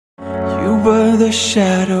Another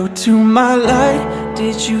shadow to my light.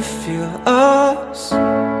 Did you feel us?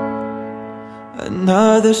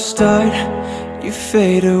 Another start, you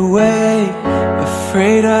fade away.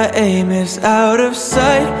 Afraid our aim is out of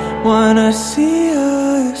sight. Wanna see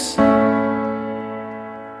us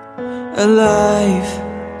alive.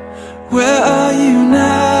 Where are you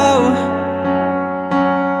now?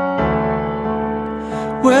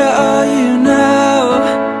 Where are you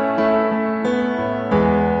now?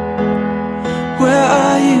 Where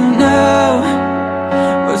are you now?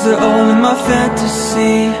 Was it all in my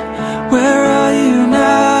fantasy? Where are you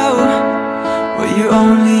now? Were you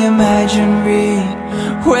only imaginary?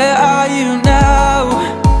 Where are you now?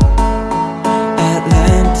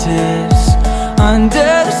 Atlantis,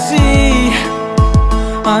 under the sea,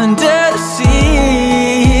 under the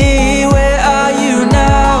sea. Where are you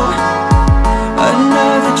now?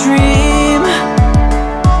 Another dream.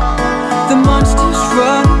 The monsters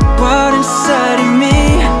run wild inside of me.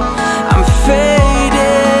 I'm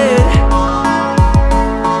faded,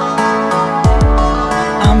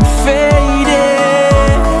 I'm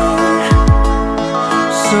faded,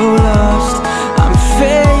 so lost, I'm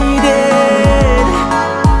faded,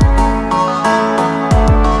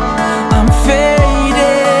 I'm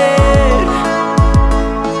faded,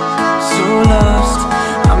 so lost,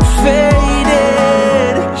 I'm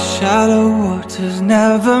faded. Shallow waters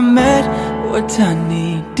never met what I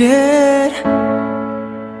needed.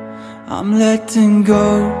 I'm letting go,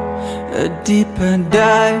 a deeper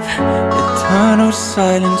dive. Eternal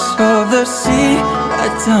silence of the sea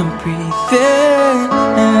that I'm breathing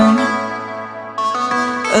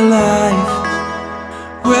alive.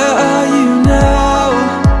 Where are you now?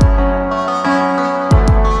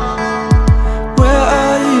 Where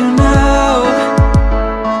are you now?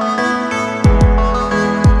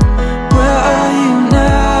 Where are you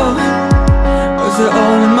now? Was it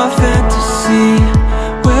all in my fantasy?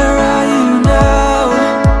 Where are you now?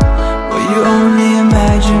 Were you only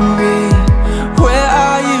imaginary? Where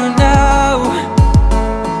are you now?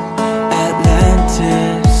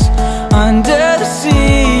 Atlantis, under the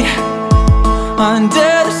sea,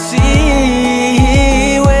 under the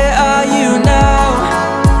sea. Where are you now?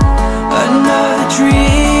 Another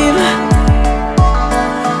dream.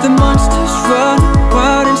 The monsters run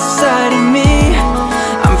wild inside of me.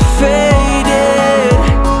 I'm faded,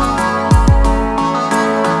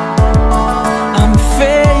 I'm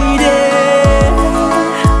faded,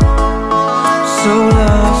 so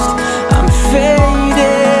lost, I'm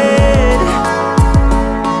faded,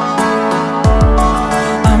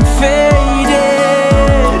 I'm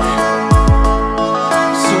faded,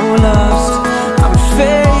 so lost, I'm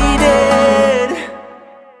faded.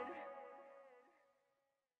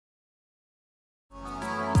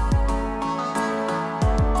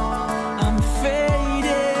 I'm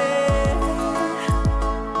faded,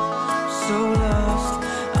 so lost,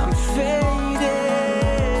 I'm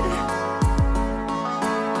faded,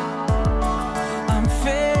 I'm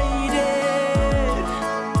faded.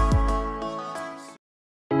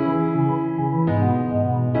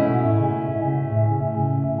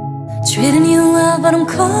 Treating you well, but I'm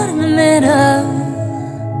caught in the middle.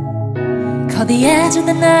 Caught the edge of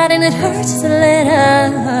the night and it hurts just a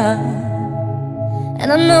little.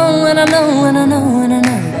 And I know, and I know, and I know, and I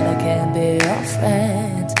know that I can't be your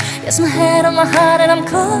friend. Yes, my head on my heart and I'm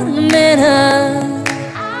caught in the middle.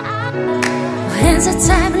 My hands are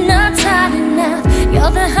tied but not tight enough.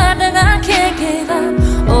 You're the heart that I can't give up.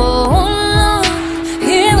 Oh Lord,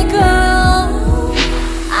 here we go.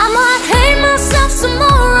 I might hate myself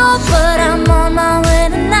tomorrow, but I'm on my way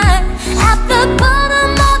tonight. At the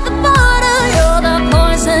bottom of the bottle, you're the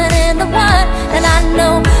poison in the wine. And I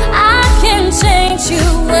know I can change you,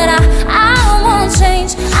 and I won't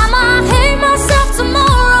change. I might hate myself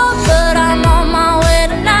tomorrow, but I'm on my way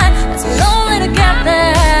tonight. It's been lonely to get there.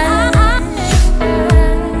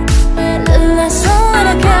 Let's only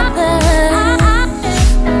to get there.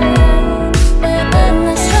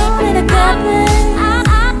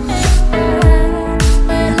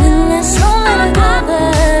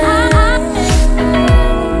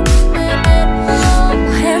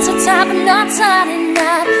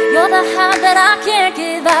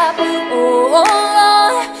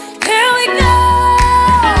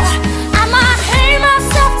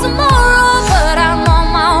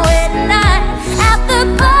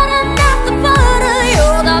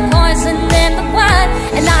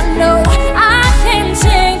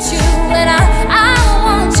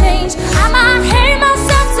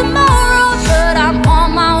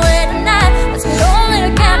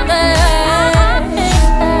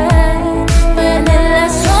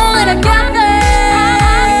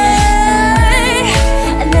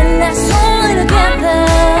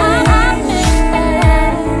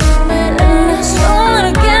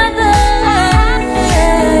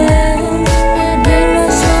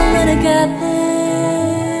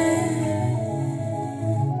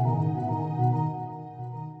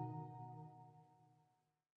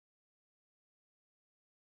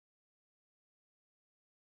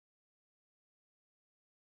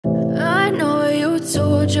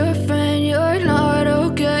 told your friend you're not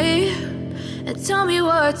okay. And tell me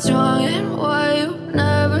what's wrong and why you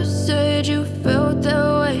never said you felt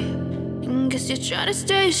that way. And guess you're trying to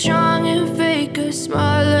stay strong and fake a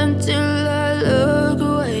smile until I look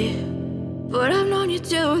away. But I've known you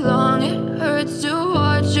too long, it hurts to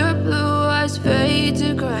watch your blue eyes fade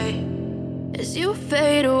to gray as you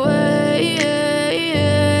fade away,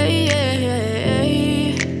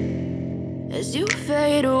 as you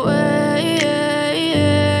fade away.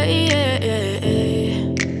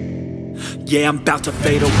 Yeah, I'm about to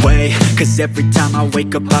fade away, cause every time I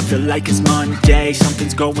wake up I feel like it's Monday.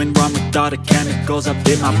 Something's going wrong with all the chemicals up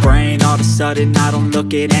in my brain. All of a sudden I don't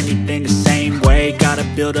look at anything the same way. Got a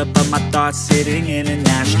buildup of my thoughts sitting in an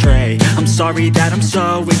ashtray. I'm sorry that I'm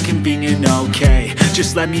so inconvenient, okay.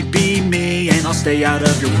 Just let me be me and I'll stay out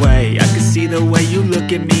of your way. I can see the way you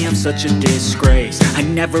look at me, I'm such a disgrace. I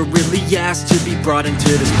never really asked to be brought into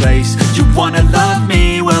this place. You wanna love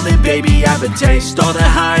me? Well then baby have a taste. All the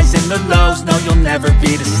highs and the lows, no, you'll never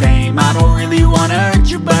be the same. I don't really wanna hurt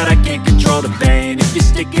you, but I can't control the pain. If you're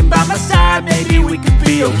sticking by my side, maybe we could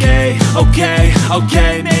be okay. Okay,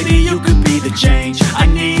 okay, maybe you could be the change I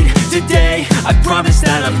need today. I promise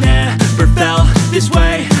that I've never felt this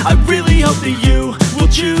way. I really hope that you will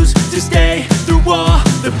choose to stay through all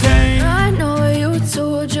the pain. I know you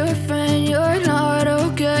told your friend you're not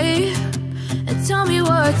okay. And tell me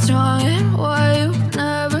what's wrong and why you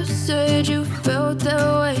never said you felt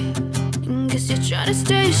that way. Guess you're trying to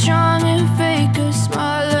stay strong and fake a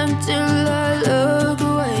smile until I look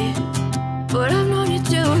away. But I've known you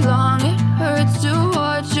too long, it hurts to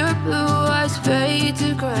watch your blue eyes fade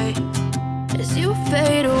to gray as you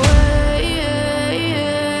fade away,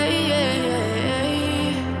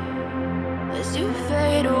 as you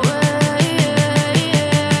fade away,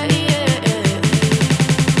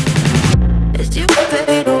 as you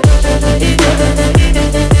fade away.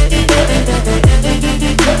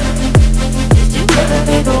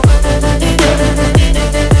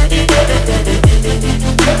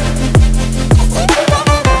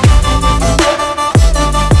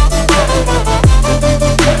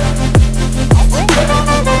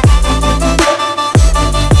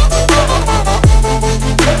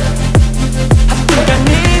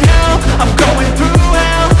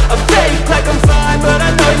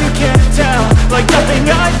 Like nothing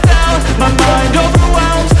I found, my mind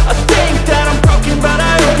overwhelms. I think that I'm broken, but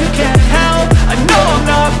I hope you can't help. I know I'm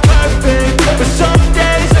not perfect, but some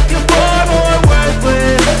days I feel far more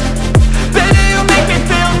worthless. Baby, you make me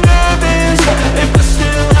feel nervous. If I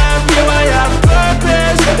still have you, I have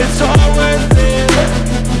purpose. It's all worth it.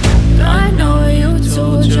 I know you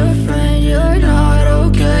told your friend you're not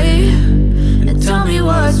okay. And tell me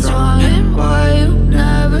what's wrong and why you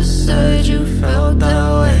never said you felt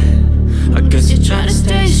that way. I guess you're trying to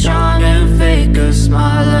stay strong and fake a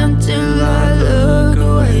smile until I look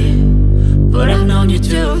away. But I've known you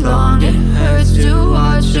too long, it hurts to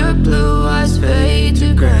watch your blue eyes fade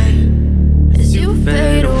to gray as you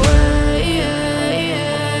fade away,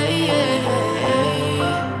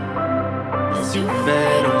 as you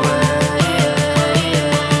fade away,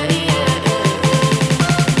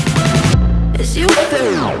 as you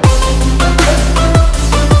fade away.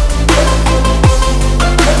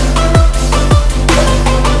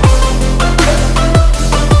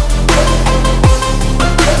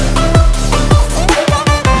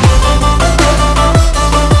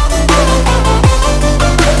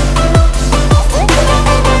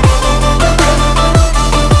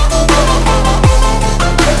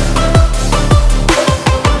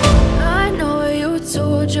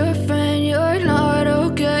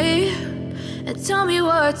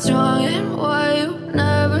 What's wrong and why you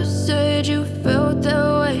never said you felt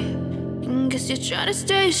that way. And guess you're trying to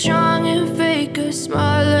stay strong and fake a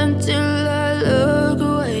smile until I look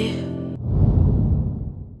away.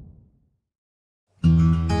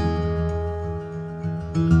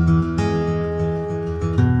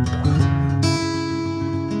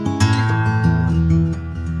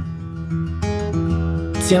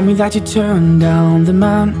 Tell me that you turned down the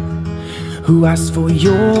man who asked for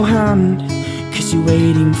your hand, 'cause you're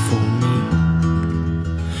waiting for me.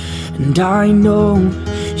 And I know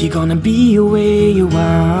you're gonna be where you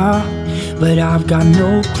are, but I've got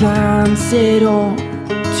no plans at all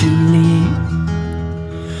to leave.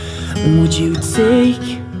 Would you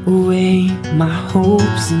take away my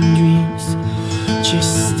hopes and dreams?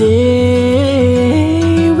 Just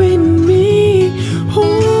stay with me.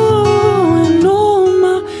 Oh, and all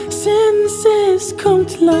my senses come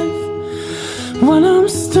to life while I'm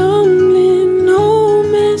stumbling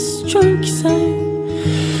home as drunk as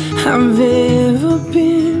I've ever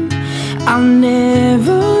been. I'll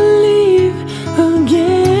never leave again.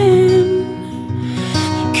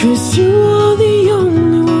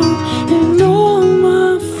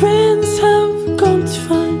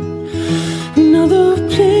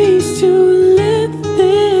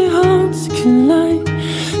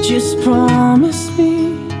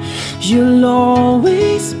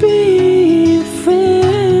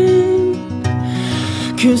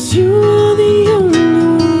 'cause you are the only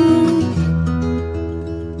one.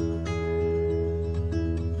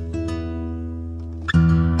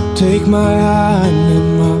 Take my hand and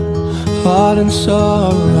my heart and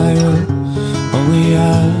soul, I will only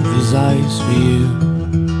have these eyes for you.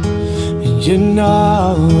 And you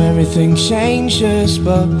know everything changes,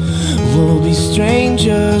 but we'll be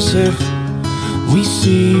strangers if we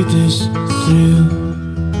see this through.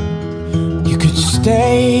 You could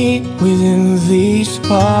stay within these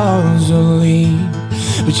walls or leave,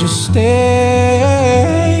 but just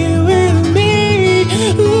stay with me.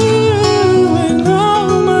 Ooh, and all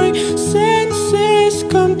my senses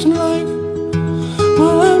come to life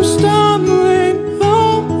while I'm stumbling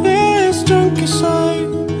home as drunk as I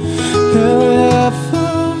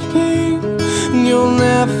ever been. And you'll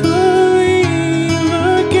never leave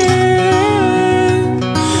again,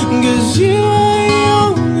 'cause you are the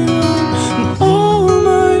only one. And all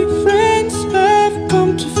my friends have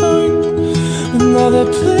come to find another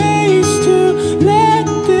place to let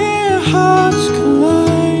their hearts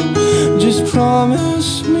collide. Just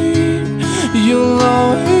promise me you'll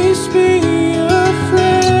always be a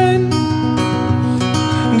friend,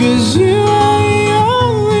 'cause you are the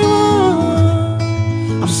only one.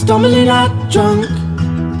 I'm stumbling out drunk,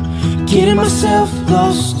 getting myself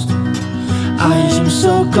lost. I am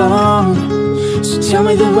so gone, so tell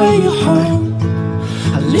me the way you're home.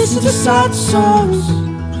 I listen to sad songs,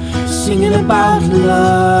 singing about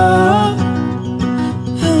love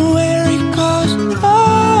and where it goes.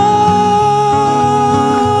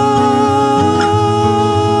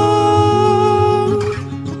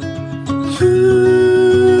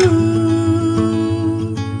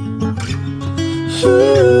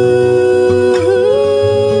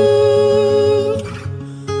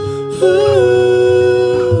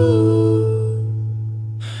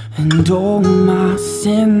 And all my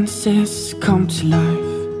senses come to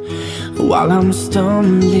life while I'm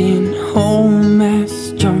stumbling home as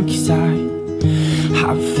drunk as I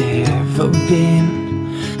have ever been.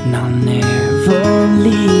 And I'll never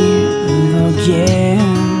leave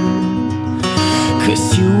again, 'cause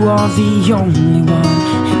you are the only one.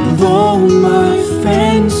 And all my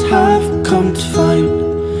friends have come to find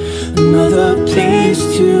another place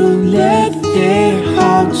to let their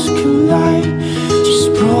hearts collide. Just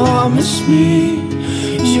promise me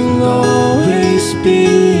you'll always be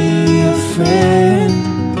a friend,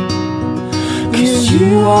 'cause you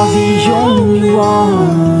are the only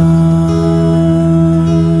one.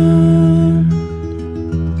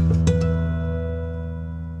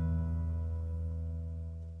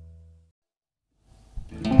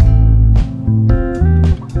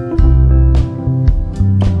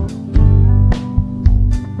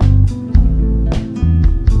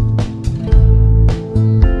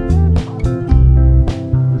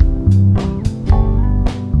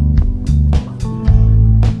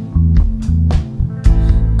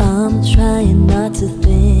 Trying not to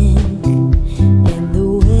think in the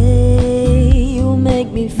way you make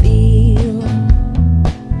me feel.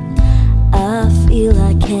 I feel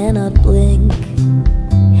I cannot blink.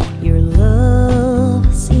 Your love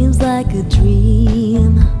seems like a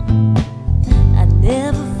dream. I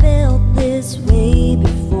never felt this way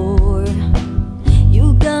before.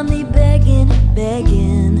 You got me begging,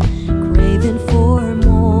 begging, craving for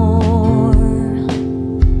more.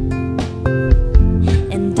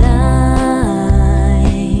 And I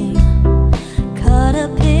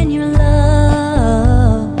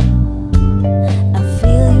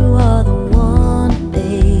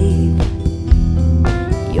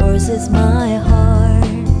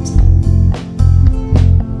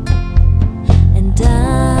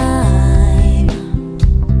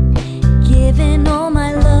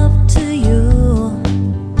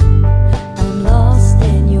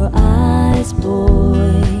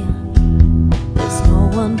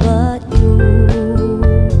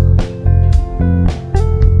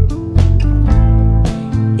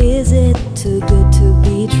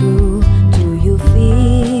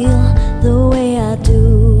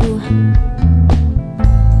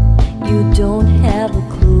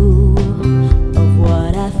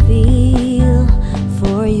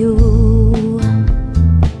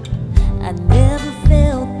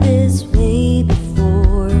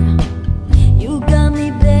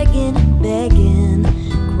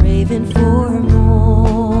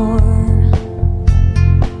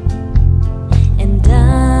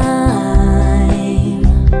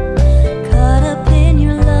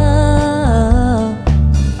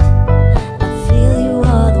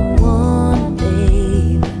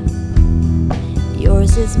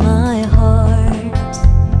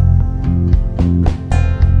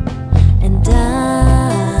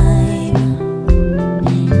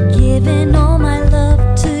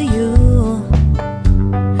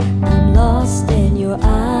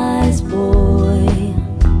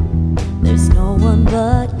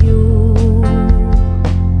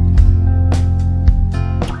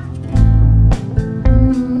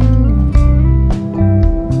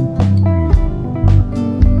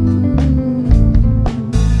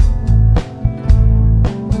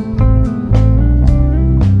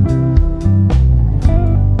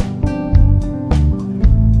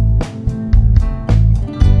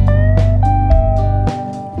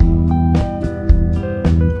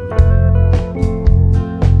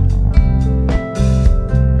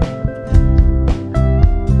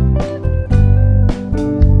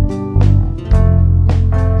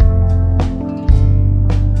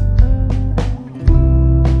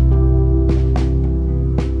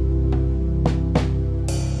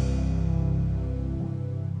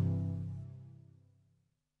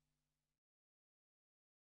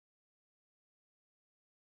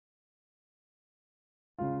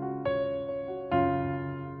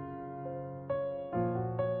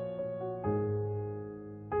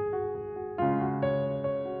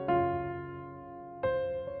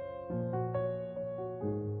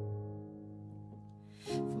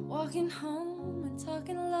walking home and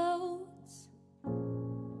talking loads,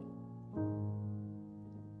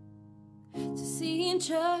 to seeing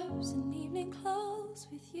chirps in evening clothes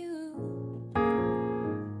with you,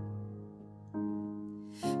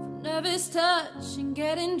 from nervous touch and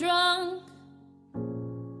getting drunk,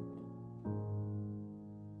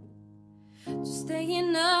 to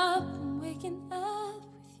staying up and waking up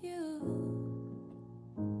with you.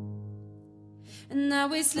 And now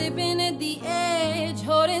we're slipping at the edge,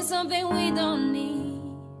 holding something we don't need.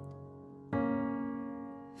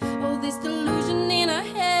 Oh, this delusion in our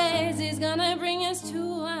heads is gonna bring us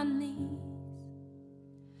to our knees.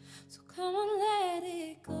 So come on, let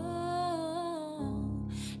it go,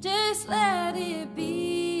 just let it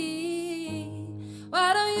be.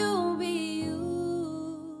 Why don't you be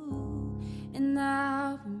you, and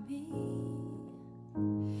I'll be me.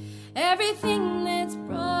 Everything that's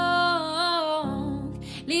broke,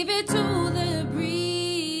 leave it to the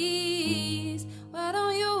breeze. Why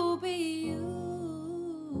don't you be you?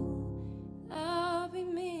 I'll be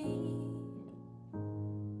me.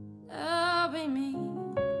 I'll be me.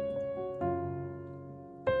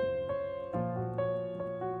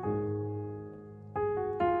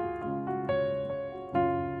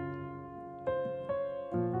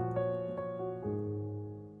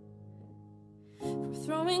 From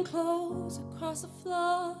throwing clothes across the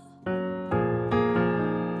floor,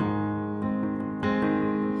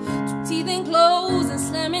 teething clothes and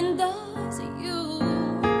slamming doors at you.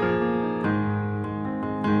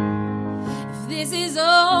 If this is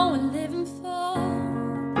all we're living for,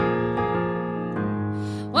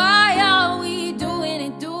 why are we doing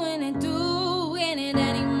it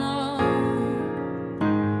anymore?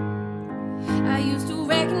 I used to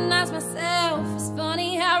recognize myself. It's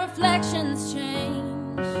funny how reflections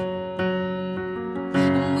change,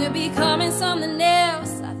 and we're becoming something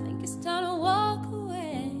else. I think it's time to walk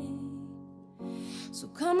away. So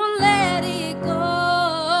come on, let it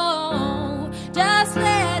go, just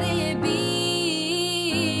let it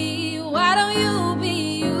be. Why don't you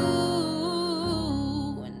be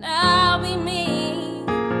you, and I'll be me.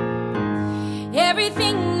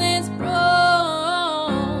 Everything that's broke,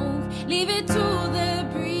 leave it to the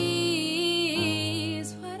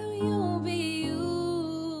breeze. Why don't you be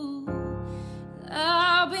you,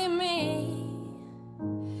 I'll be me,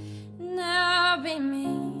 and I'll be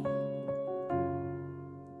me.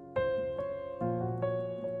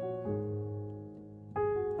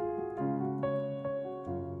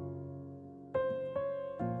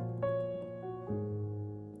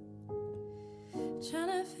 Trying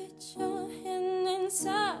to fit your hand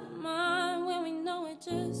inside mine when we know it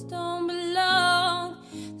just don't belong.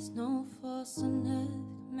 There's no force on earth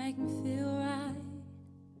to make me feel right.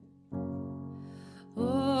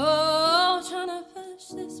 Oh, trying to push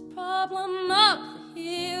this problem up the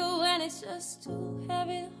hill, and it's just too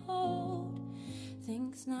heavy to hold.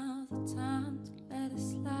 Think's now the time to let it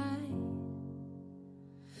slide.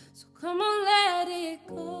 So come on, let it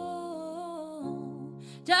go,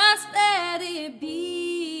 just let it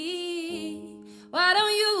be. Why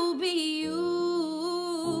don't you be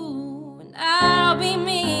you, and I'll be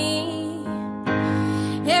me.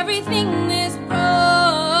 Everything is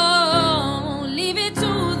broke, leave it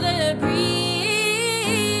to the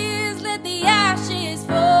breeze. Let the ashes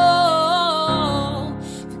fall,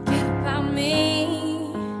 forget about me.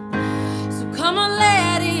 So come on,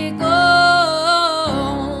 let it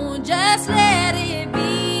go, just let it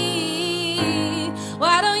be.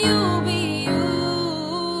 Why don't you be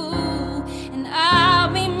you, and I'll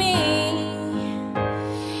be me.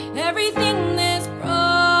 Everything that's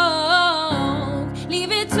broke,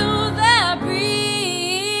 leave it to the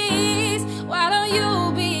breeze. Why don't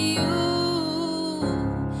you be you,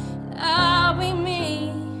 and I'll be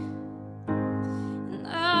me, and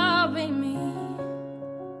I'll be me.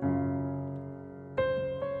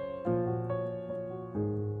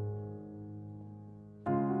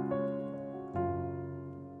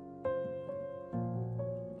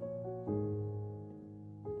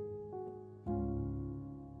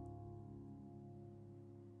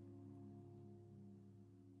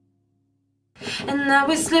 And now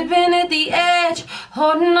we're slipping at the edge,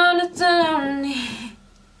 holding on to turn,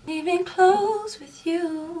 leaving close with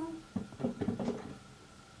you.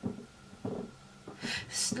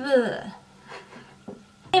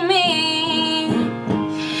 Me,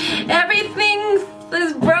 everything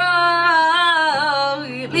is broke,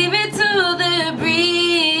 leave it to the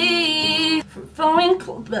breeze. Flowing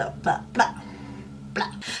clothes, blah, blah, blah,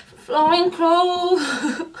 blah. Flowing clothes.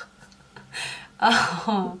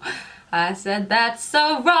 Oh, I said that's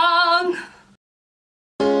so wrong.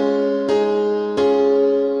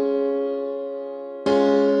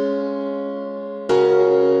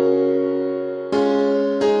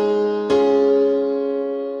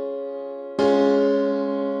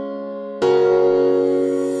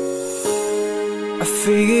 I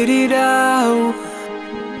figured it out.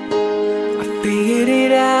 I figured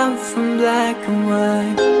it out from black and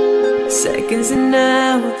white, seconds and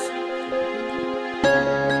hours.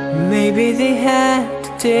 Maybe they had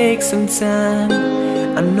to take some time.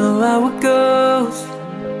 I know how it goes.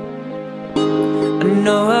 I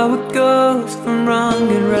know how it goes from wrong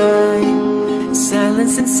and right,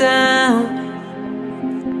 silence and sound.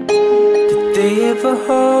 Did they ever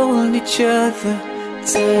hold each other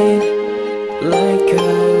tight like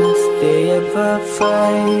us? Did they ever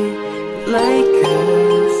fight like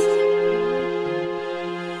us?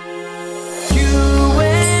 You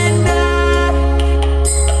and I,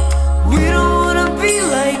 we don't wanna be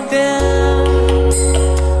like them.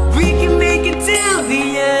 We can make it till the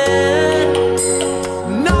end.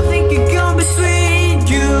 Nothing can come between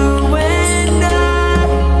you and I,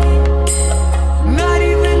 not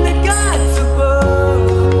even the gods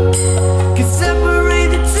above can separate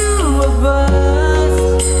the two of us.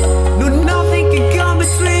 No, nothing can come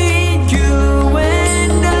between you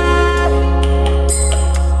and I.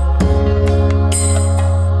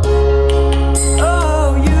 Oh,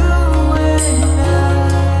 you and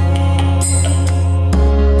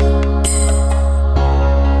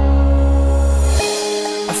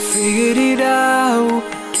I figured it out.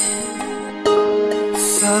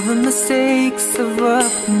 Saw the mistakes of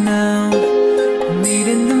up and down. Meet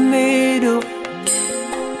in the middle.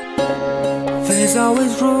 There's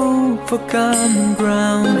always room for common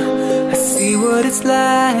ground. I see what it's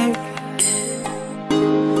like.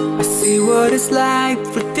 I see what it's like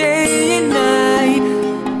for day and night.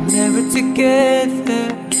 Never together,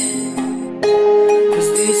 'cause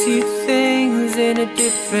they see things in a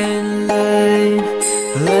different light,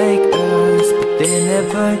 like us, but they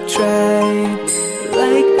never tried